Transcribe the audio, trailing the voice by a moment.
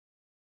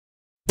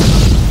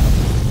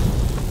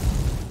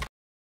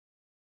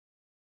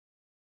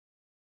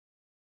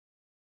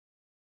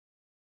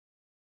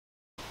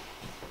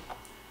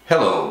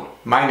Hello,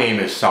 my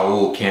name is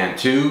Saul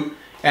Cantu,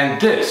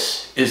 and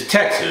this is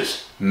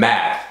Texas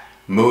Math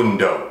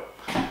Mundo.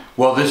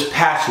 Well, this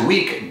past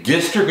week,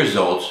 district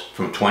results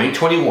from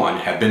 2021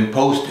 have been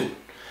posted.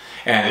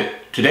 And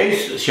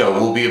today's show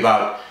will be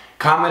about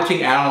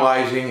commenting,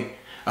 analyzing,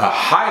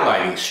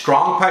 highlighting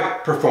strong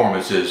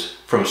performances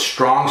from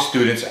strong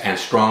students and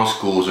strong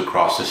schools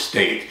across the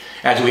state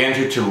as we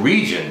enter to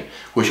region,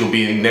 which will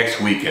be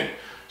next weekend.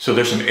 So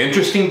there's some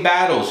interesting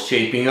battles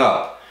shaping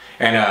up,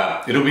 and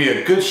it'll be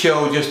a good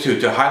show just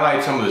to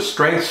highlight some of the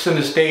strengths in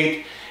the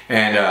state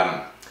and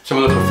some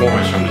of the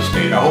performance from the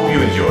state. I hope you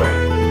enjoy.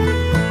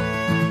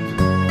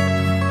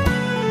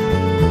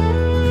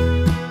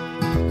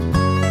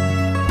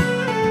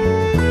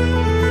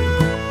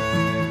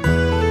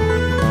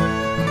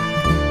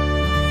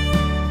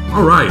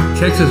 All right,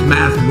 Texas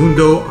Math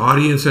Mundo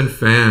audience and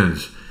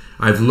fans.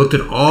 I've looked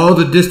at all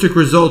the district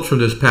results from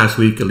this past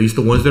week, at least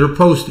the ones that are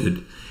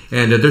posted,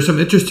 and there's some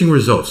interesting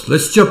results.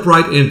 Let's jump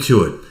right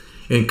into it.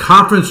 In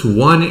Conference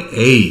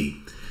 1A,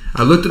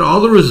 I looked at all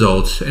the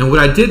results, and what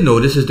I did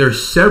notice is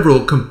there's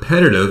several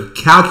competitive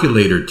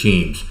calculator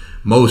teams,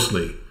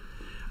 mostly.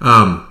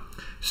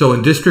 So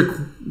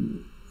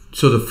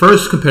the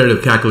first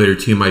competitive calculator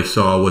team I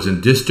saw was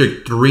in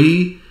District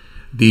 3,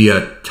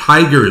 the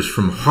Tigers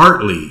from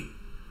Hartley.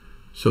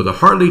 So the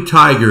Hartley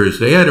Tigers,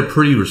 they had a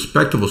pretty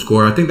respectable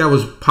score. I think that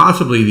was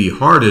possibly the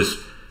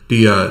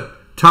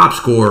top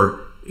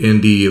score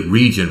in the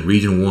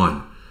Region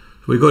 1.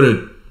 So we go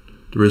to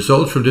the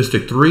results from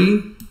District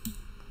 3,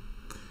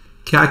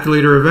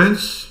 calculator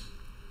events,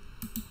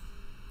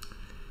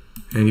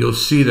 and you'll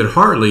see that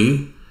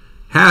Hartley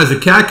has a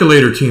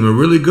calculator team, a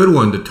really good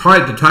one. The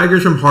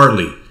Tigers from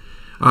Hartley.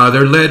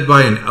 They're led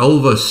by an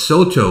Elva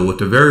Soto with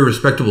a very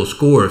respectable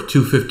score of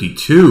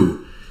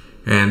 252.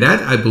 And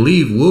that, I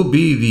believe, will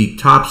be the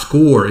top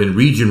score in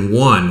Region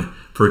 1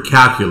 for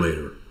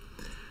calculator.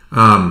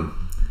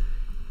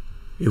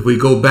 If we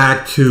go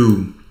back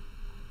to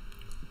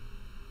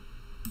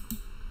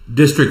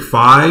District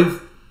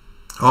 5,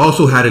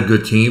 also had a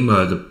good team.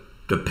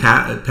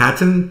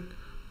 Patton.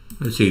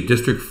 Let's see,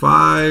 District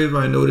 5,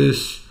 I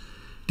noticed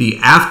the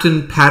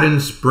Afton Patton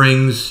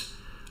Springs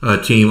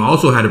team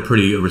also had a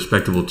pretty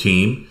respectable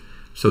team.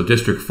 So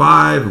District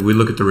 5, if we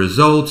look at the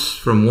results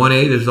from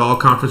 1A, this is all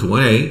Conference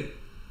 1A.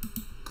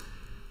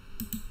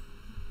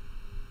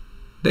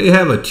 They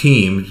have a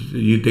team.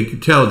 They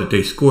could tell that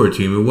they scored a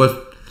team. It was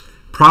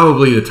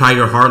probably the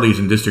Tiger Hartleys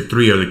in District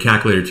 3 are the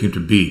calculator team to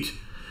beat.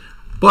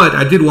 But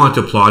I did want to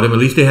applaud them. At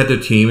least they had the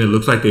team. It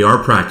looks like they are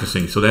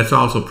practicing. So that's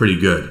also pretty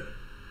good.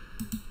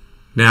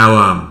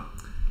 Now,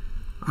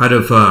 out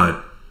of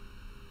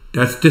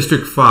that's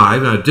District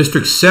 5. Now,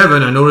 District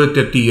 7, I noted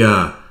that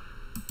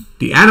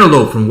the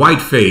Antelope from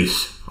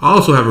Whiteface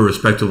also have a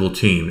respectable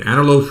team.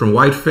 Antelope from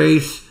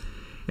Whiteface.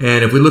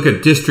 And if we look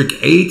at District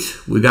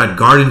 8, we got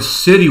Garden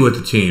City with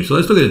the team. So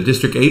let's look at the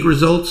District 8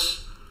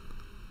 results.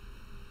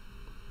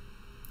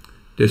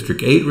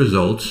 District 8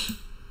 results.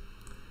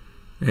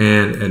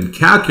 And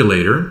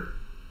calculator.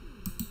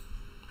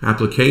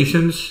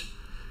 Applications.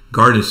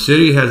 Garden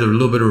City has a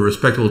little bit of a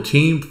respectable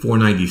team,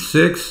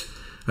 496.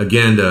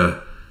 Again,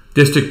 the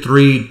District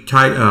 3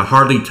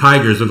 Hartley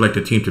Tigers look like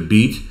the team to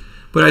beat.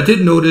 But I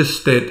did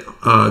notice that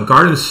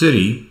Garden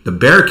City, the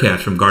Bearcats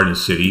from Garden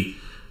City,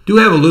 do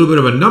have a little bit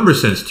of a number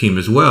sense team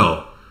as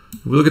well.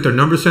 If we look at their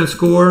number sense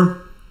score,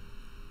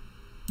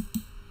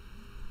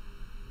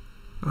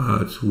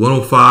 it's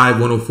 105,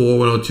 104,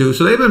 102.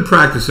 So they've been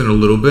practicing a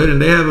little bit,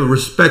 and they have a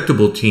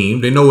respectable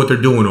team. They know what they're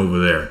doing over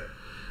there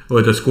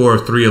with a score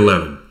of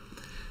 311.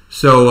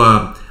 So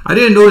I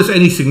didn't notice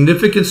any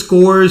significant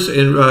scores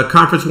in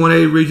Conference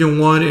 1A, Region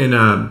 1 in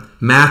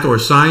math or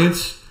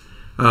science,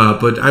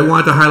 but I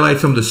want to highlight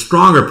some of the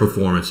stronger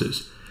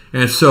performances.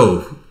 And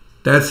so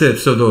that's it.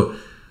 So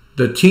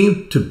the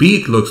team to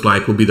beat looks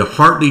like will be the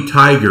Hartley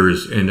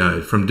Tigers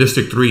from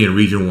District 3 in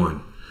Region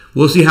 1.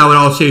 We'll see how it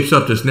all shapes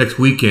up this next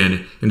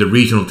weekend in the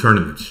regional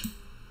tournaments.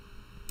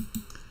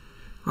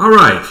 All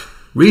right,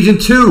 Region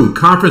 2,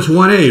 Conference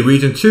 1A,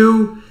 Region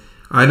 2.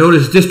 I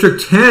noticed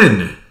District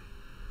 10.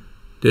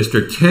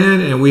 District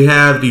 10, and we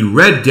have the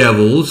Red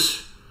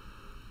Devils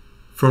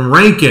from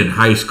Rankin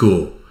High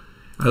School.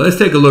 Let's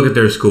take a look at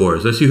their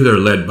scores. Let's see who they're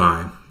led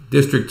by.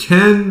 District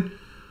 10.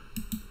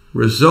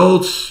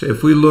 Results,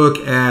 if we look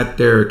at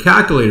their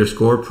calculator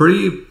score,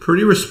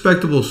 pretty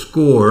respectable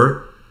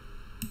score.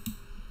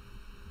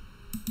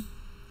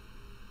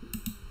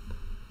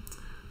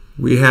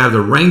 We have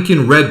the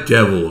Rankin Red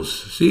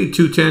Devils. See,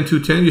 210,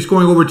 210. You're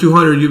scoring over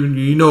 200,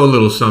 you know a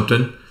little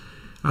something.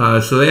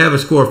 So they have a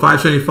score of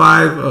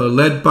 575,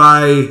 led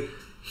by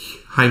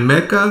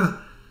Himeka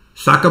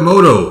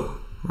Sakamoto.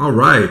 All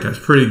right, that's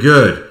pretty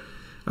good.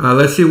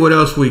 Let's see what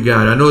else we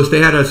got. I noticed they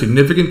had a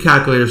significant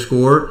calculator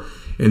score.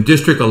 In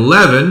District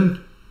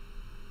 11,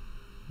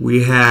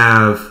 we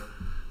have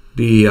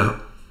the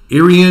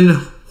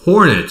Irian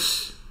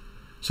Hornets.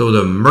 So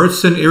the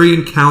Mertzon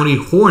Irian County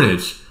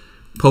Hornets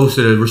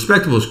posted a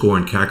respectable score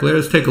in calculator.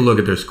 Let's take a look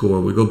at their score.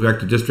 We go back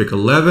to District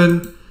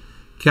 11,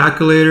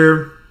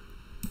 calculator.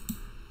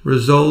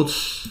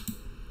 results.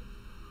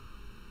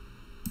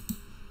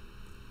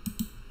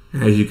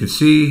 As you can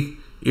see,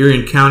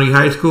 Erie County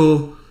High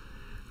School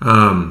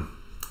have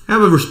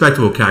a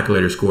respectable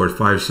calculator score at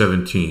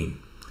 517.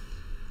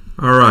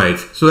 All right,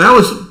 so that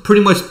was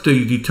pretty much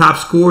the top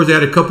scores. They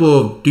had a couple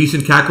of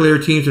decent calculator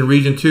teams in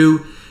Region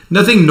 2.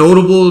 Nothing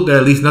notable,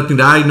 at least nothing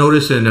that I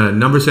noticed in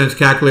number sense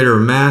calculator or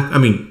math. I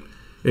mean,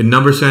 in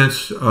number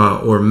sense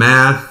or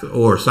math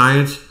or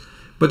science.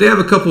 But they have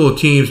a couple of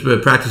teams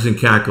practicing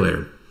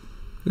calculator.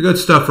 Good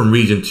stuff from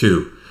Region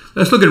 2.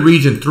 Let's look at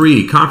Region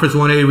 3, Conference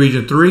 1A,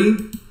 Region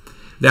 3.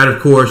 That, of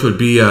course, would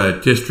be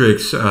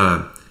districts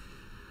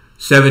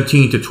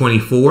 17 to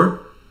 24.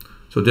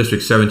 So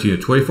districts 17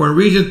 to 24. In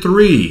Region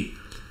 3,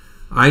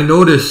 I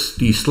noticed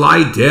the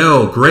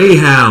Slidell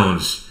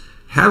Greyhounds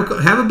have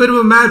a bit of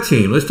a math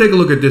team. Let's take a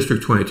look at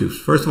District 22.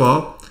 First of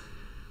all,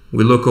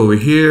 we look over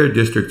here,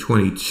 District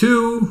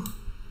 22,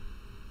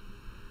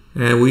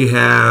 and we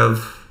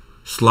have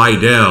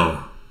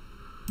Slidell.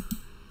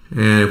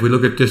 And if we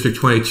look at District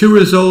 22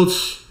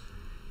 results,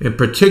 in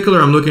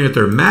particular, I'm looking at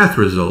their math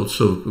results.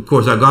 So, of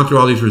course, I've gone through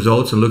all these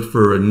results and looked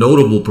for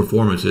notable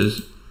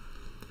performances.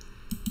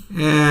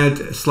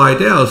 And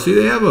Slidell, see,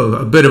 they have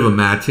a bit of a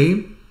math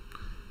team.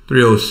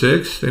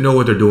 306. They know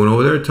what they're doing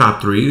over there.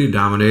 Top 3, they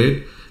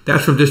dominated.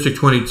 That's from District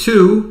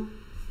 22.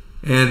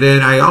 And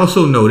then I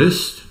also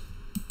noticed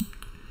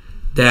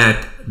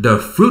that the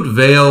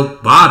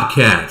Fruitvale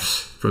Bobcats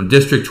from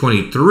District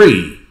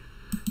 23.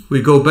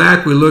 We go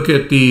back, we look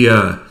at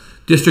the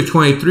District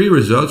 23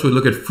 results. We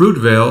look at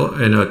Fruitvale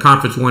in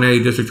Conference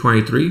 1A, District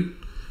 23,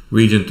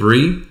 Region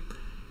 3.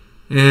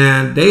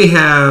 And they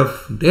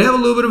have a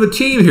little bit of a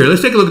team here.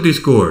 Let's take a look at these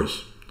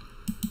scores.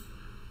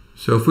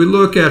 So if we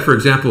look at, for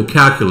example,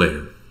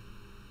 calculator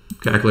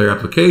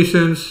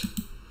applications,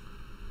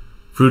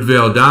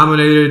 Fruitvale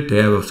dominated. They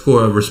have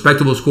a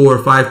respectable score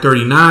of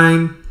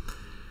 539.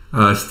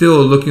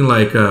 Still looking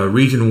like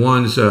Region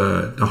 1's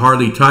the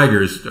Harley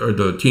Tigers are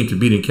the team to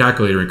beat in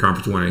calculator in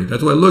Conference 1A.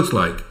 That's what it looks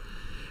like.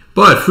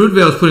 But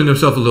Fruitvale is putting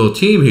themselves a little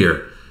team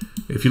here.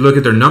 If you look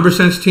at their number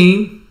sense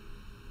team,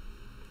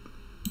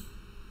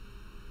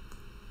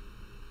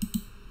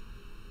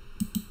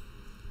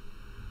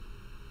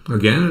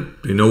 again,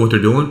 they know what they're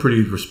doing.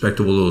 Pretty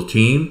respectable little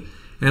team.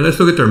 And let's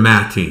look at their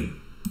math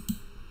team.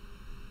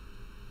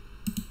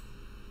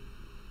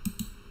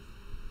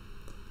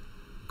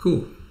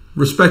 Cool.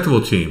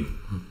 Respectable team.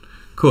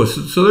 Cool.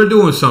 So they're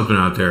doing something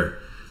out there.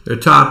 Their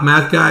top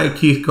math guy,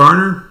 Keith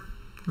Garner.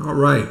 All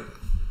right.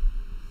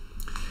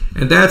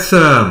 And that's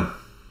out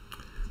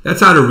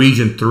of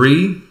Region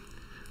 3.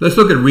 Let's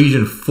look at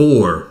Region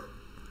 4.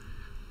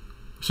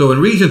 So in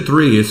Region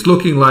 3, it's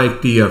looking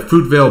like the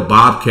Fruitvale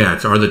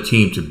Bobcats are the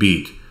team to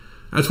beat.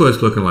 That's what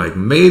it's looking like.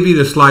 Maybe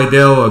the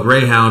Slidell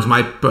Greyhounds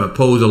might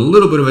pose a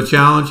little bit of a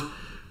challenge,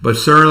 but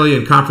certainly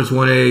in Conference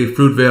 1A,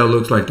 Fruitvale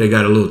looks like they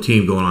got a little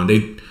team going on.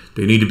 They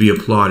need to be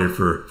applauded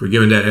for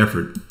giving that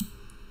effort.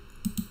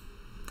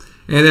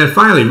 And then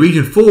finally,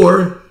 Region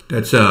 4,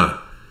 that's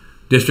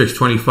Districts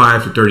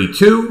 25 to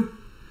 32.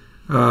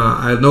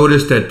 I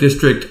noticed that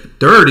District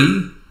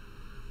 30,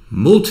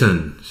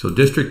 Moulton. So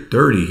District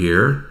 30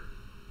 here.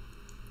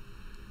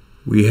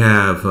 We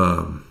have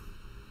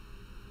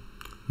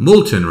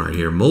Moulton right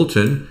here.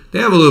 Moulton, they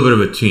have a little bit of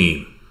a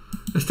team.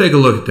 Let's take a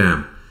look at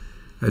them.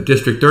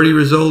 District 30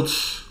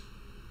 results.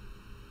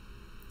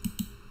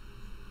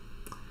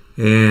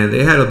 And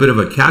they had a bit of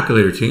a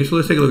calculator team. So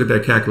let's take a look at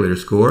that calculator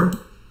score.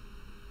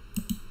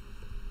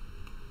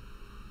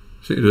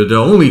 See, they're the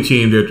only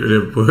team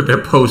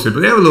that posted, but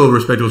they have a little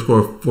respectable score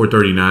of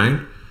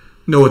 439.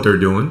 Know what they're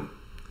doing.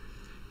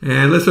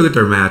 And let's look at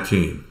their math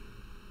team.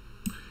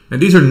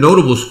 And these are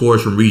notable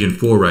scores from Region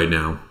 4 right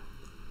now.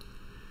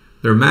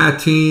 Their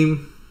math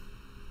team,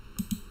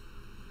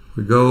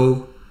 we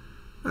go,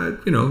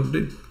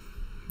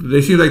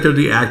 they seem like they're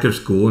the active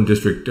school in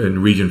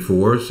Region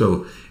 4.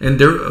 So, and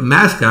their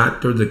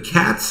mascot, they're the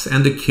Cats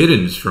and the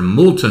Kittens from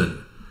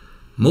Moulton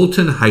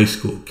High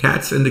School.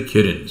 Cats and the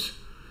Kittens.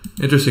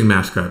 Interesting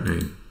mascot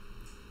name.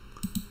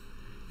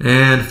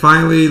 And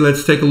finally,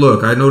 let's take a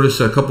look. I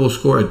noticed a couple of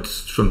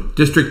scores from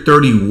District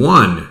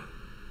 31.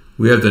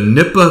 We have the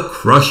Nippa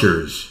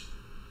Crushers.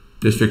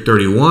 District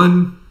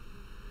 31.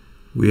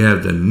 We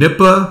have the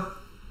Nippa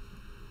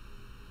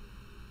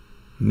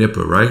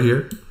right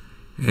here.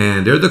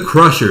 And they're the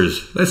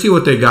Crushers. Let's see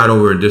what they got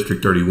over in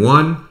District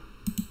 31.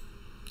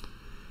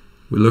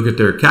 We look at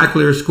their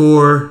calculator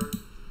score.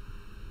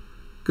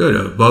 Good,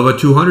 above a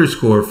 200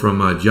 score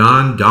from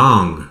John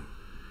Dong.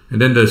 And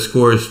then the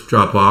scores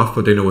drop off,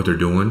 but they know what they're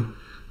doing.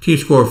 Team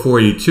score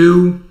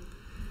 482.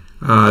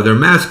 Their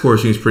math score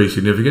seems pretty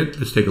significant.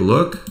 Let's take a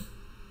look.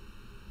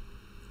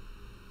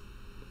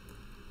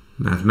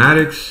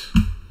 Mathematics.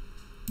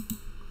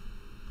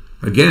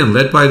 Again,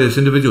 led by this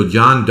individual,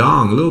 John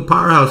Dong, a little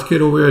powerhouse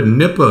kid over here at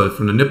Nippa,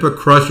 from the Nippa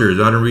Crushers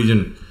out in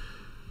Region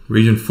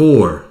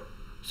 4.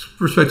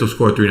 Respectable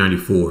score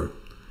 394.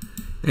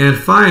 And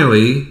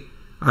finally,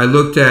 I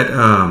looked at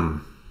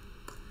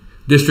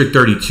District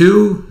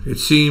 32. It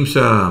seems,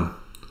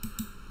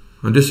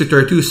 On District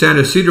 32, San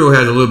Ysidro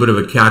has a little bit of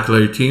a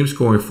calculator team,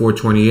 scoring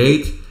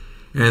 428.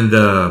 And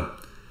the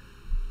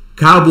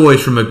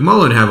Cowboys from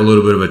McMullen have a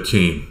little bit of a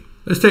team.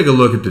 Let's take a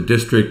look at the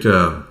District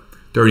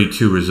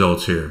 32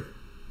 results here.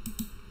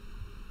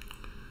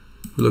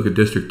 We look at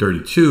District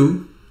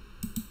 32.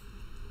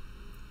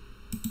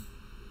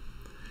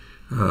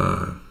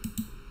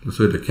 Let's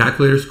look at the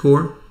calculator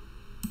score.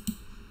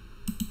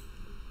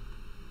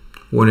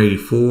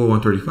 184,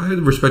 135.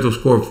 The respective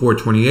score of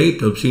 428.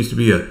 There seems to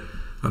be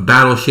a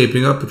battle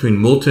shaping up between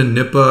Moulton,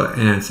 Nippa,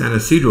 and San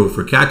Ysidro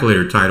for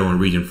calculator title in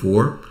Region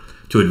 4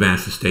 to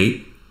advance the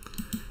state.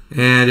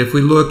 And if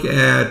we look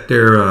at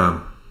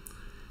their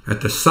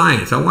at the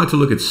science, I want to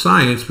look at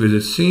science because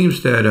it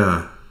seems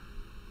that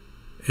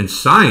in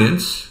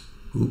science,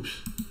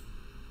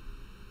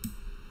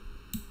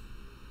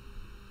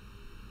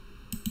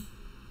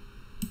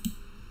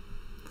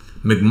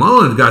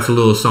 McMullen's got a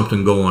little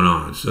something going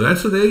on. So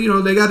that's what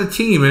they got a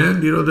team,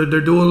 man.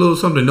 They're doing a little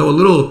something, know a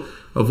little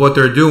of what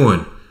they're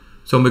doing.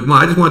 So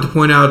McMullen, I just wanted to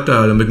point out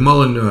the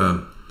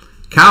McMullen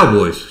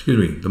Cowboys,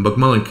 the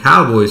McMullen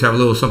Cowboys have a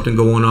little something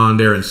going on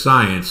there in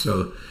science.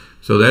 So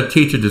that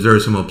teacher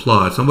deserves some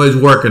applause. Somebody's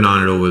working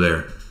on it over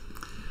there.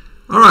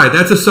 All right,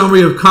 that's a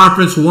summary of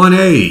Conference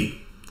 1A.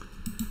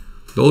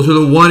 Those are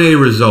the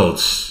 1A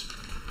results.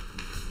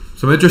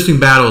 Some interesting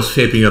battles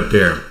shaping up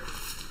there.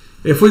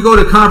 If we go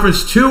to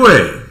Conference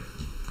 2A,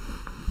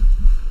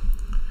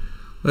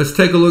 let's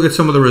take a look at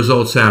some of the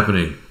results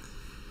happening.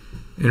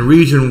 In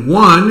Region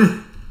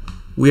 1,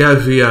 we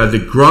have the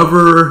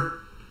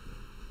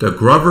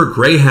Grover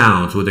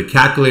Greyhounds with a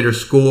calculator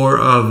score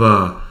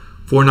of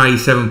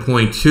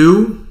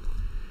 497.2.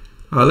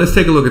 Let's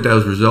take a look at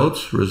those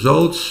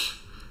results.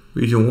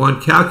 Region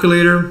 1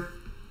 calculator.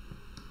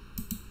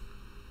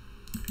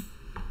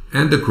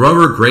 And the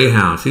Grover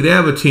Greyhounds. See, they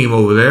have a team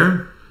over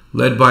there,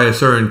 led by a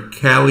certain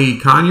Callie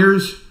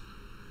Conyers.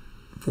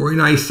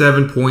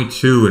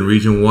 497.2 in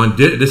Region 1.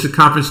 This is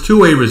Conference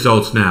 2A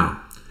results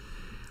now.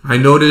 I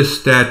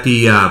noticed that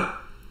the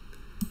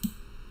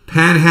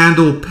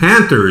Panhandle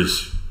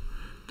Panthers,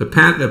 the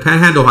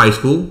Panhandle High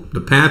School,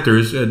 the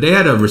Panthers, they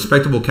had a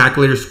respectable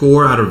calculator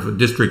score out of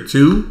District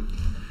 2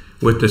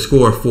 with the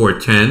score of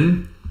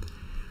 410.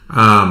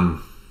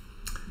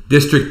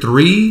 District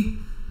 3,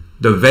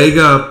 the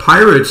Vega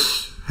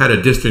Pirates had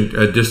a decent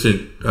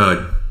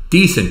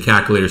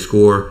calculator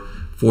score,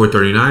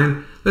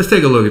 439. Let's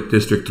take a look at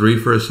District 3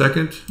 for a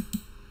second.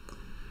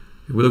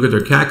 If we look at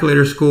their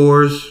calculator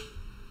scores,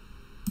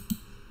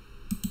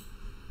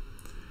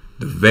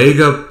 the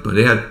Vega,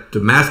 they had the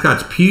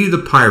mascots Petey the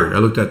Pirate. I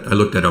looked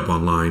that up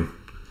online.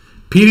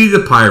 Petey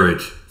the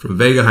Pirate from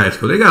Vega High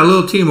School. They got a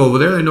little team over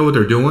there. They know what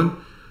they're doing.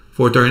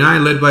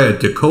 439, led by a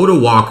Dakota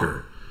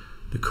Walker.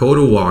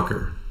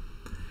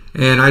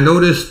 And I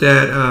noticed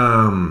that,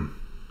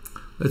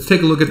 let's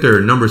take a look at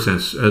their number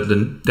sense,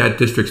 that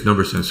district's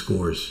number sense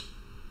scores.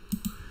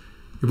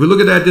 If we look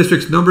at that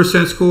district's number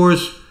sense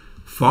scores,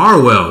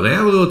 Farwell, they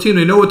have a little team.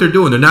 They know what they're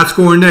doing. They're not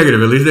scoring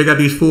negative. At least they got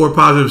these 4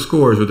 positive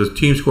scores with a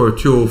team score of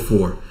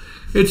 204.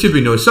 It should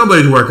be noticed.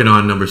 Somebody's working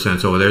on number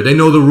sense over there. They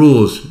know the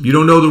rules. You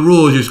don't know the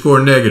rules, you score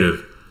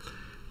negative.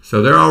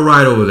 So they're all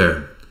right over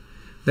there.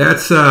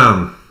 That's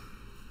that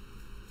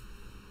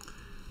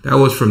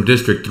was from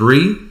District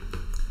 3.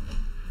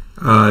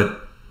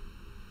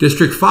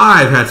 District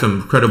 5 had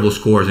some credible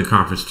scores in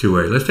Conference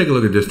 2A. Let's take a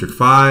look at District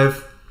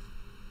 5.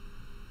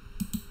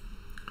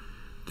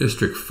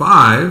 District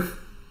 5,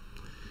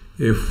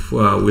 if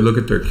we look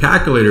at their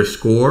calculator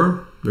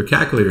score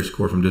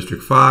from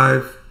District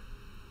 5,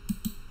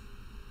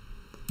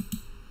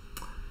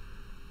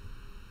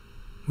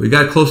 we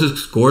got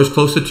scores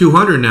close to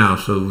 200 now.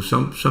 So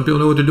some people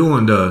know what they're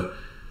doing. The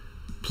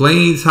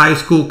Plains High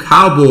School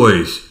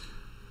Cowboys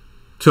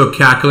took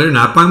calculator,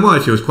 not by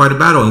much. It was quite a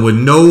battle, and with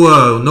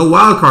no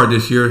wild card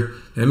this year,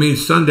 that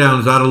means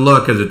Sundown's out of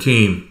luck as a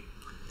team.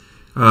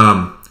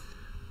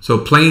 So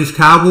Plains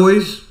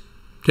Cowboys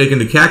taking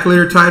the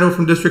calculator title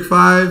from District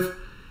 5.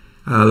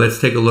 Let's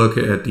take a look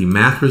at the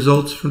math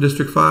results from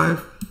District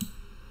 5.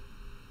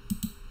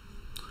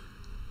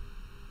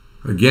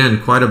 Again,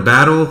 quite a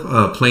battle.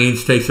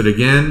 Plains takes it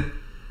again,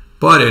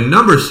 but in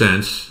number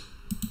sense,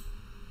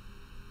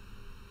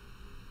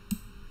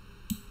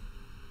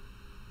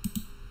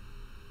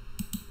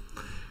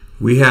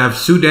 we have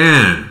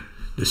Sudan,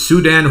 the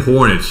Sudan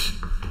Hornets.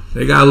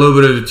 They got a little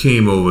bit of a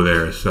team over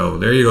there. So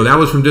there you go. That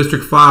was from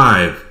District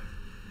 5.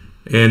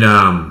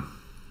 And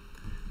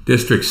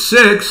District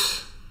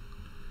 6,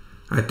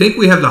 I think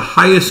we have the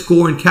highest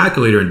scoring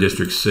calculator in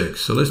District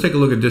 6. So let's take a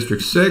look at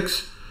District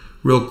 6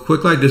 real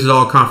quick. This is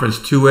all Conference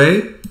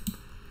 2A.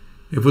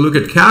 If we look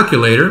at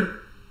calculator,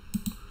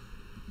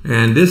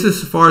 and this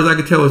is, as far as I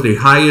can tell, is the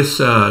highest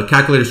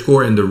calculator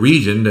score in the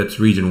region. That's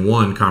Region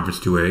 1, Conference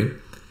 2A.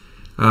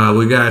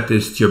 We got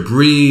this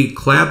Jabri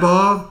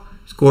Clabaugh,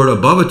 scored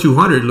above a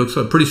 200. Looks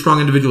a pretty strong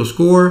individual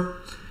score.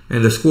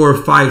 And the score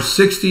of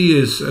 560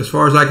 is, as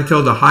far as I can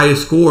tell, the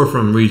highest score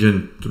from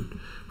Region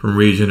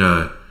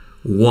 1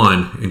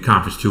 in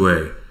Conference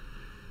 2A.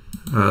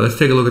 Let's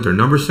take a look at their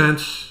number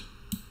sense.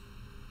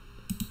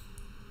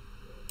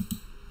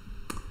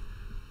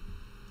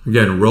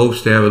 Again,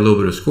 Ropes, they have a little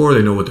bit of score.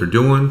 They know what they're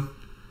doing.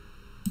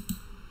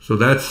 So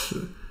that's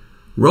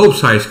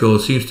Ropes High School.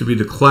 Seems to be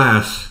the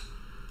class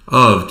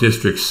of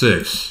District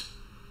 6.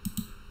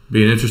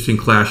 Be an interesting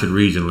clash at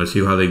region. Let's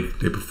see how they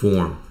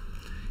perform.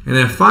 And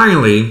then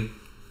finally,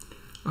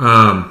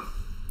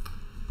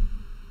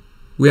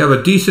 we have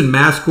a decent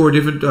math score,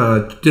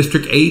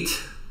 District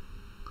 8.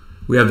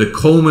 We have the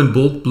Coleman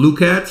Blue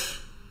Cats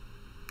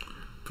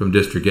from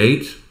District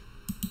 8.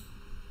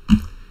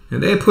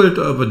 And they put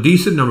up a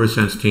decent number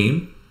sense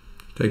team.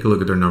 Take a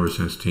look at their number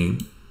sense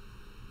team.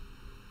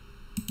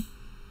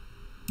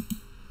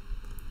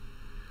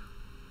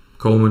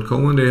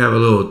 Coleman, they have a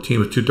little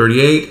team of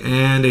 238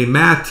 and a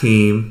math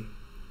team.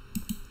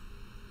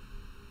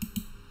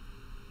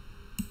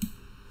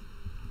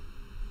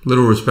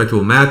 Little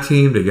respectable math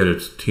team. They get a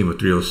team of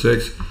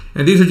 306.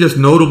 And these are just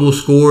notable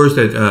scores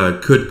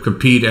that could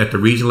compete at the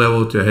region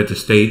level to head to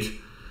state.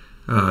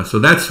 So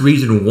that's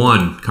Region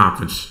 1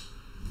 Conference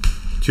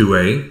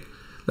 2A.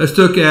 Let's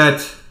look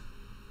at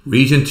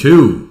Region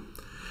 2.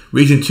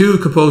 Region 2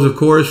 composed, of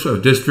course,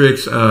 of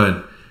districts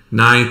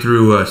 9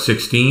 through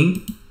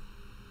 16.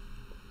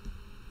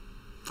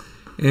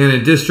 And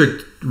in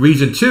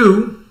Region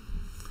 2,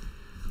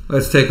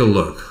 let's take a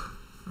look.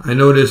 I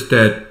noticed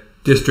that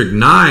District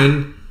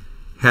 9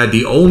 had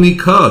the only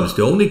Cubs.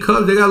 The only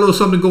Cubs, they got a little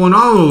something going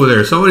on over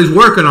there. Somebody's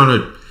working on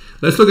it.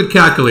 Let's look at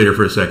Calculator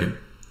for a second.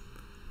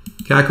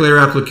 Calculator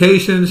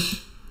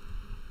applications.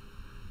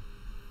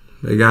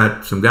 They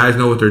got some guys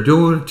know what they're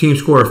doing. Team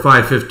score of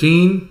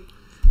 515.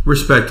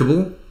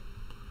 Respectable.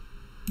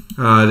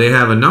 They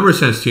have a number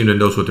sense team that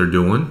knows what they're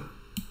doing,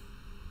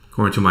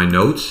 according to my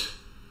notes.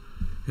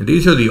 And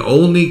these are the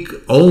only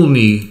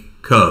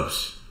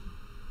Cubs.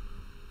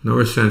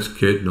 Number sense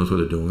kid knows what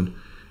they're doing.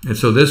 And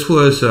so this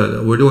was,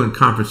 we're doing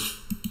Conference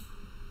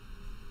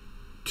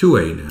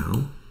 2A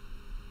now.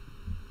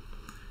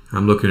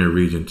 I'm looking at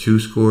Region 2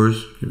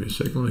 scores. Give me a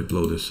second, let me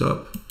blow this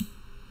up.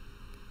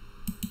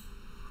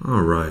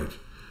 All right.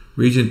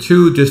 Region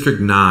 2,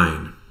 District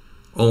 9,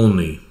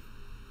 only.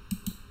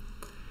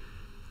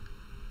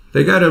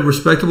 They got a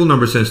respectable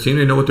number sense team.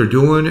 They know what they're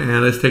doing.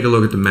 And let's take a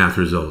look at the math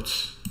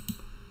results.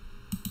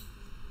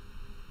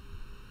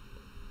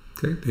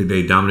 Okay,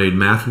 they dominated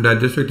math from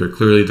that district. They're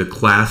clearly the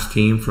class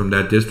team from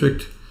that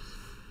district.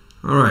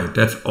 All right,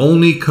 that's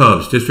only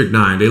Cubs, District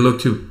 9. They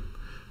look to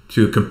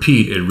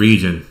compete at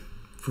region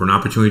for an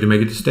opportunity to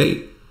make it to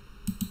state.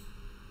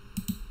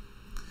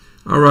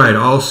 All right,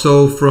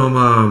 also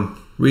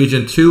from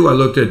Region 2, I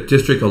looked at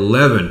District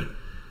 11.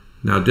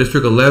 Now,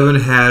 District 11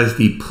 has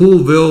the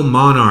Poolville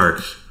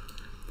Monarchs.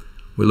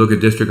 We look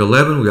at District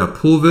 11, we got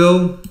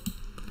Poolville.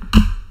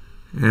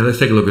 And let's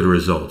take a look at the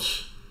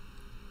results.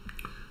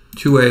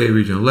 2A,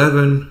 Region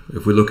 11.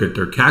 If we look at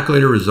their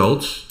calculator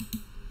results,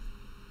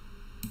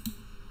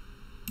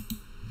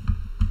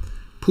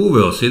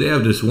 Poolville, see, they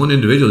have this one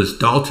individual, this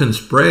Dalton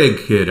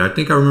Sprague kid. I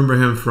think I remember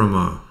him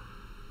from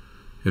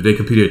if they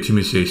competed at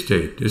Tennessee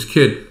State. This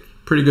kid,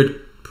 pretty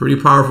good, pretty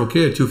powerful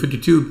kid,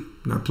 252,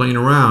 not playing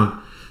around.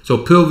 So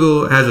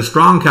Poolville has a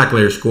strong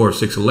calculator score of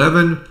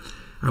 611.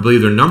 I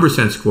believe their number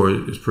sense score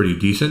is pretty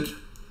decent.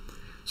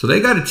 So they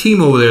got a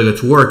team over there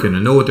that's working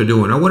and know what they're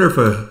doing. I wonder if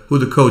who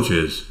the coach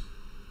is.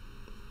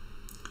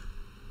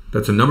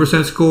 That's a number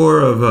sense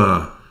score of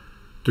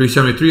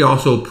 373.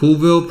 Also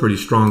Poolville, pretty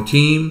strong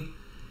team.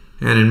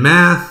 And in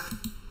math,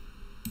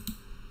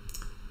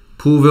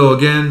 Poolville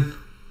again,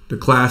 the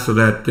class of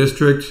that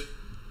district,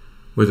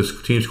 with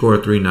a team score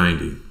of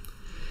 390.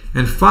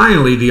 And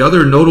finally, the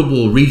other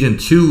notable Region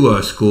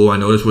 2 school I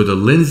noticed were the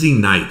Lindsay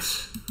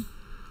Knights.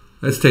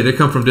 Let's take, they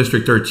come from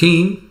District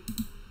 13.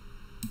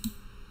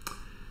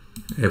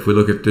 If we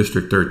look at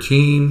District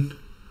 13,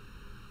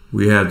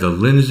 we have the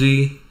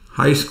Lindsay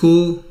High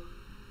School.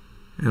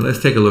 And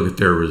let's take a look at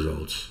their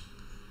results.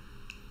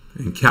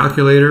 In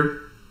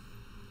calculator,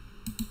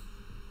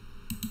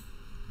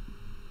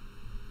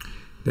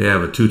 they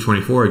have a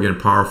 224, again,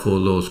 powerful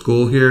little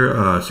school here,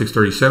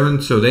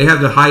 637. So they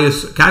have the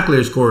highest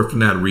calculator score from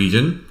that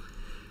region,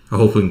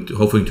 hoping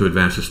to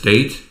advance the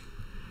state.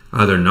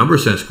 Their number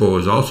sense score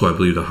was also, I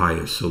believe, the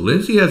highest. So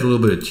Lindsay has a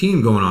little bit of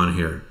team going on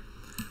here.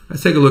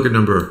 Let's take a look at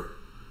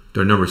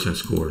their number sense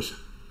scores.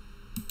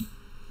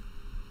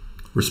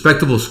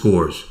 Respectable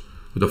scores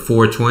with a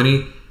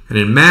 420. And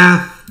in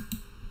math,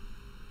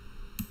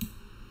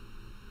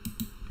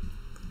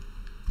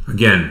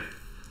 again,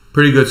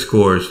 pretty good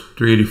scores,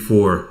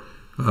 384.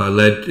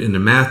 Led in the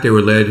math, they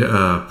were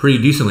led pretty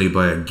decently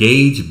by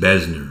Gage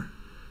Besner.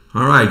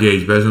 All right,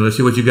 Gage Besner, let's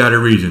see what you got at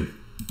region.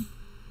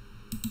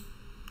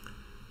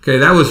 Okay,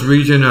 that was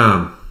region.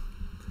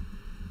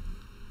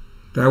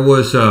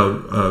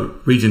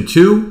 Region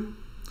 2.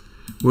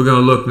 We're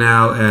going to look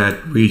now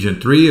at Region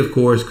 3, of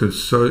course,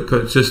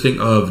 consisting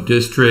of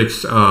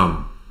districts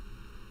 17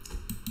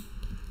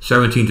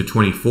 to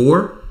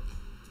 24.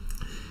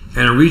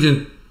 And in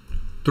Region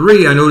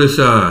 3, I noticed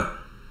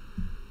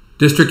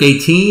District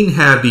 18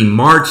 have the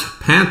March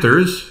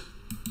Panthers.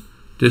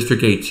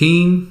 District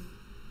 18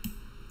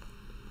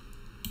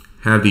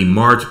 have the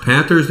March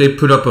Panthers. They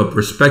put up a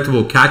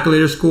respectable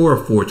calculator score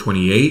of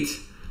 428.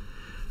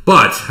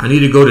 But I need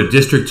to go to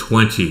District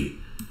 20.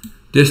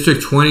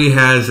 District 20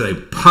 has a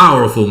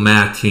powerful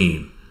math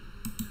team.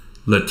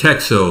 The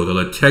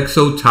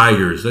Latexo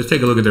Tigers. Let's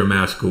take a look at their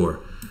math score.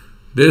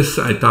 This,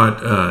 I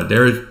thought,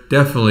 they're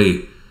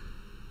definitely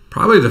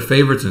probably the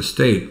favorites in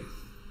state.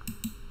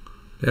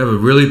 They have a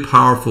really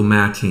powerful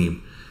math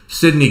team.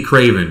 Sydney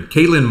Craven,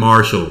 Caitlin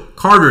Marshall,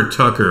 Carter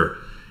Tucker,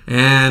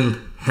 and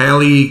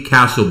Hallie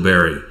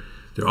Castleberry.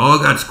 They're all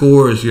got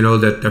scores, you know,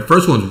 that their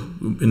first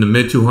one's in the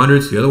mid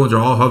 200s. The other ones are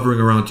all hovering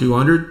around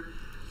 200.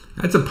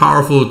 That's a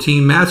powerful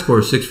team math score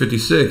of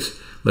 656.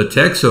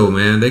 Latexo,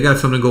 man, they got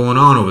something going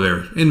on over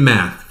there in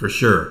math for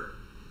sure.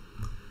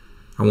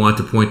 I want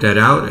to point that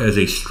out as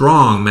a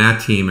strong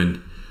math team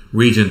in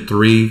Region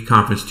 3,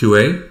 Conference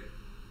 2A.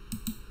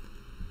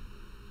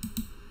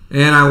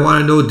 And I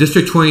want to know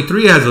District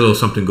 23 has a little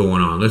something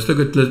going on. Let's look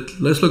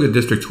at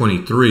District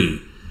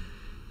 23.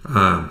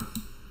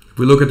 If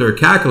we look at their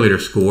calculator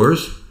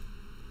scores,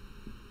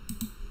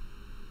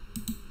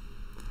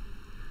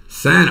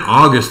 San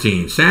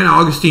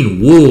Augustine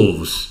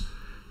Wolves.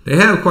 They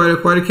have quite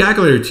a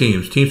calculator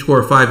team. Team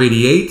score of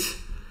 588.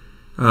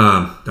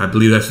 I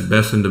believe that's the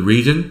best in the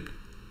region.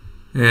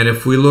 And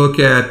if we look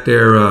at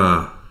their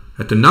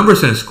at the number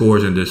sense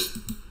scores in this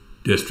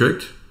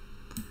district,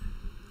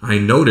 I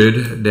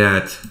noted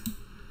that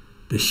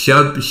the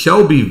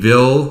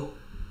Shelbyville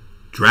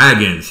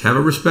Dragons have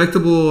a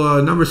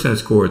respectable number sense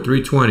score,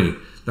 320.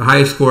 The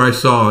highest score I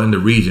saw in the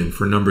region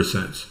for number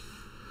sense.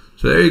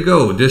 So there you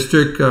go.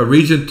 District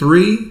Region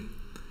 3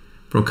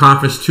 from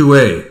Conference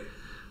 2A.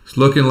 It's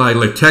looking like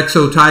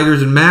Latexo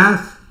Tigers in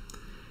math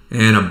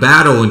and a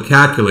battle in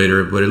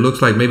calculator, but it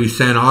looks like maybe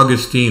San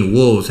Augustine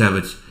Wolves have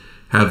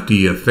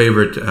the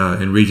favorite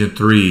in Region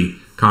 3,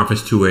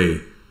 Conference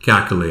 2A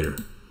calculator.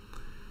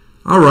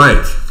 All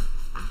right.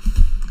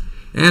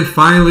 And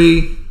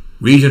finally,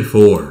 Region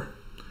 4,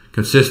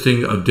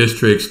 consisting of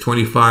districts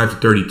 25 to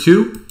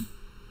 32.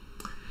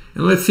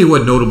 And let's see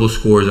what notable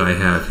scores I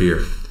have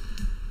here.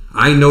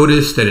 I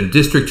noticed that in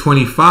District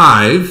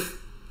 25,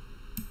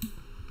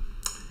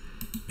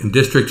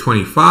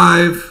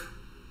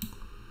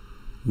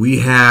 we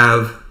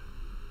have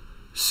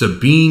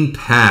Sabine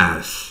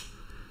Pass.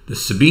 The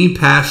Sabine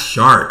Pass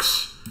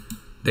Sharks.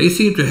 They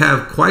seem to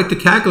have quite the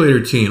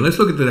calculator team. Let's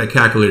look at that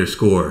calculator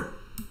score.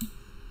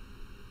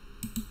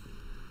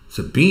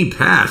 Sabine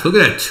Pass. Look at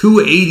that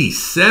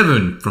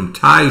 287 from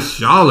Ty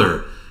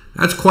Schaller.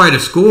 That's quite a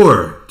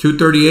score.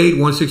 238,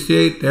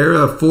 168. They're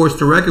a force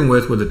to reckon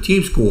with a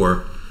team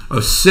score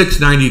of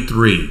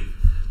 693.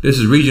 This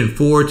is Region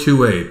 4,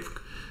 2A.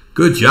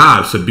 Good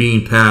job,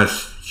 Sabine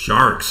Pass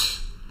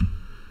Sharks.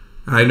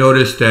 I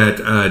noticed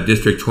that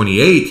District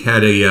 28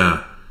 had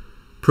a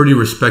pretty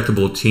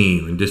respectable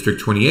team. In District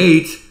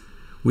 28,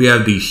 we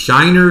have the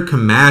Shiner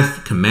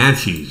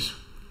Comanches.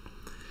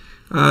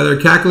 Their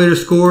calculator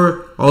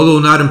score, although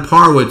not in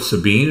par with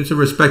Sabine, it's a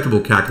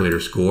respectable calculator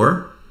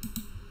score.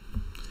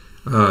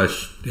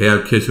 They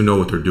have kids who know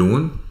what they're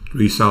doing.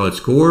 3 solid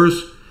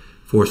scores,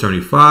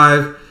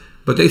 475.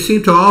 But they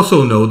seem to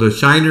also know, the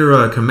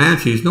Shiner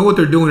Comanches, know what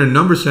they're doing in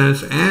number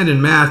sense and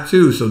in math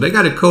too. So they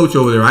got a coach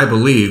over there, I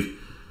believe.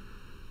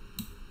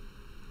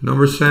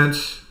 Number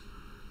sense,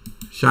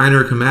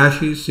 Shiner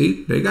Comanches.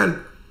 See, they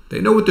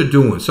know what they're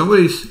doing.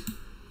 Somebody's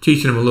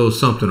teaching them a little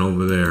something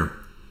over there.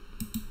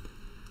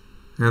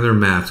 And their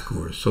math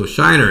scores. So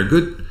Shiner,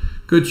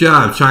 good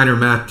job, Shiner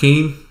math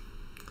team.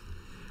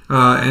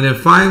 And then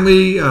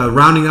finally,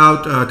 rounding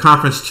out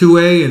Conference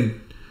 2A in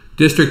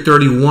District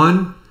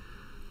 31,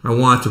 I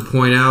want to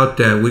point out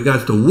that we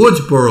got the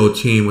Woodsboro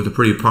team with a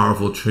pretty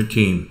powerful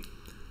team.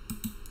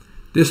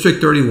 District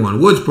 31,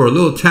 Woodsboro,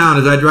 little town.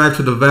 As I drive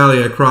to the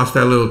valley, I cross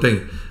that little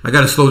thing. I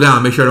got to slow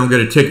down, make sure I don't get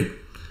a ticket.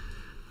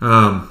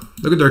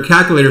 Look at their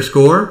calculator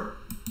score.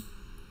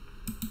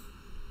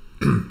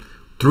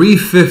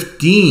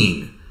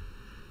 315.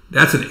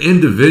 That's an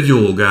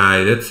individual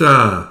guy. That's,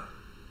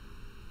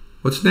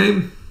 what's his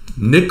name?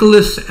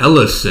 Nicholas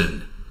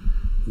Ellison.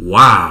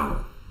 Wow.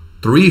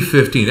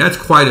 315. That's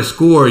quite a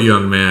score,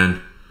 young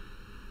man.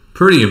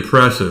 Pretty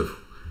impressive.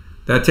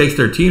 That takes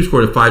their team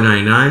score to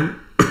 599.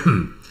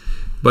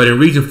 But in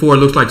Region 4, it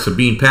looks like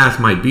Sabine Pass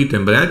might beat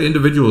them. But that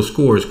individual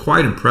score is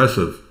quite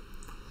impressive.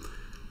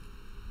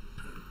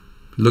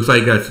 Looks like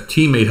he got a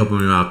teammate helping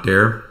him out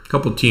there. A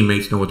couple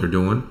teammates know what they're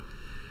doing.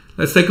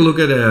 Let's take a look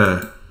at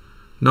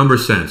number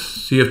sense.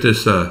 See if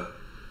this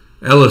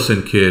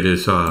Ellison kid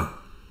is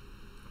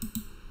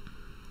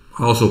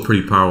also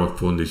pretty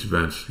powerful in these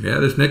events. Yeah,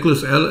 this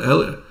Nicholas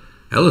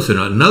Ellison,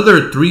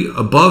 another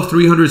above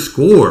 300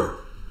 score.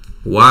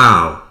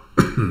 Wow.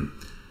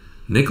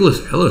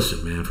 Nicholas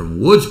Ellison, man, from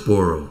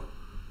Woodsboro.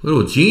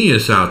 Little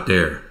genius out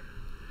there.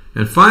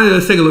 And finally,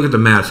 let's take a look at the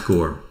math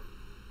score.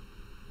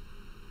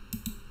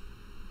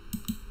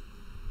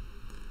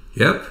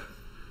 Yep.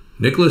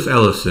 Nicholas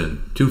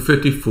Ellison,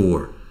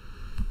 254.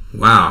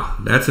 Wow,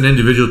 that's an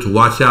individual to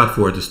watch out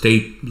for at the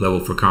state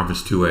level for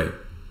Conference 2A.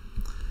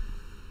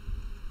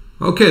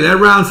 Okay, that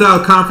rounds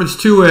out Conference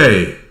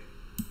 2A.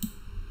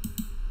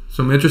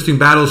 Some interesting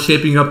battles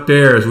shaping up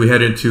there as we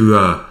head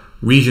into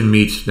region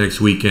meets next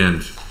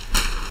weekend.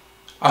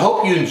 I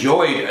hope you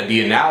enjoyed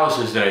the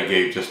analysis that I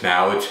gave just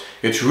now.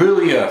 It's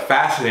really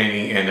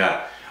fascinating,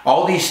 and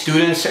all these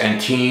students and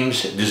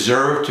teams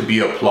deserve to be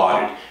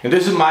applauded. And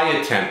this is my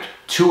attempt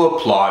to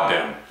applaud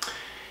them.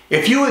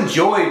 If you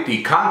enjoyed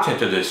the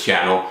content of this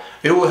channel,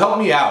 it will help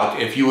me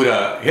out if you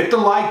would hit the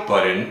like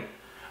button,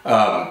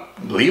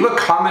 leave a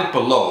comment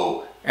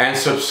below, and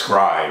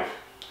subscribe.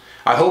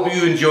 I hope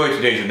you enjoyed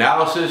today's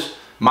analysis.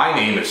 My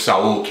name is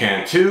Saul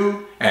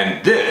Cantu,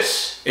 and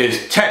this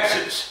is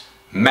Texas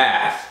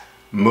Math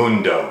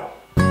Mundo.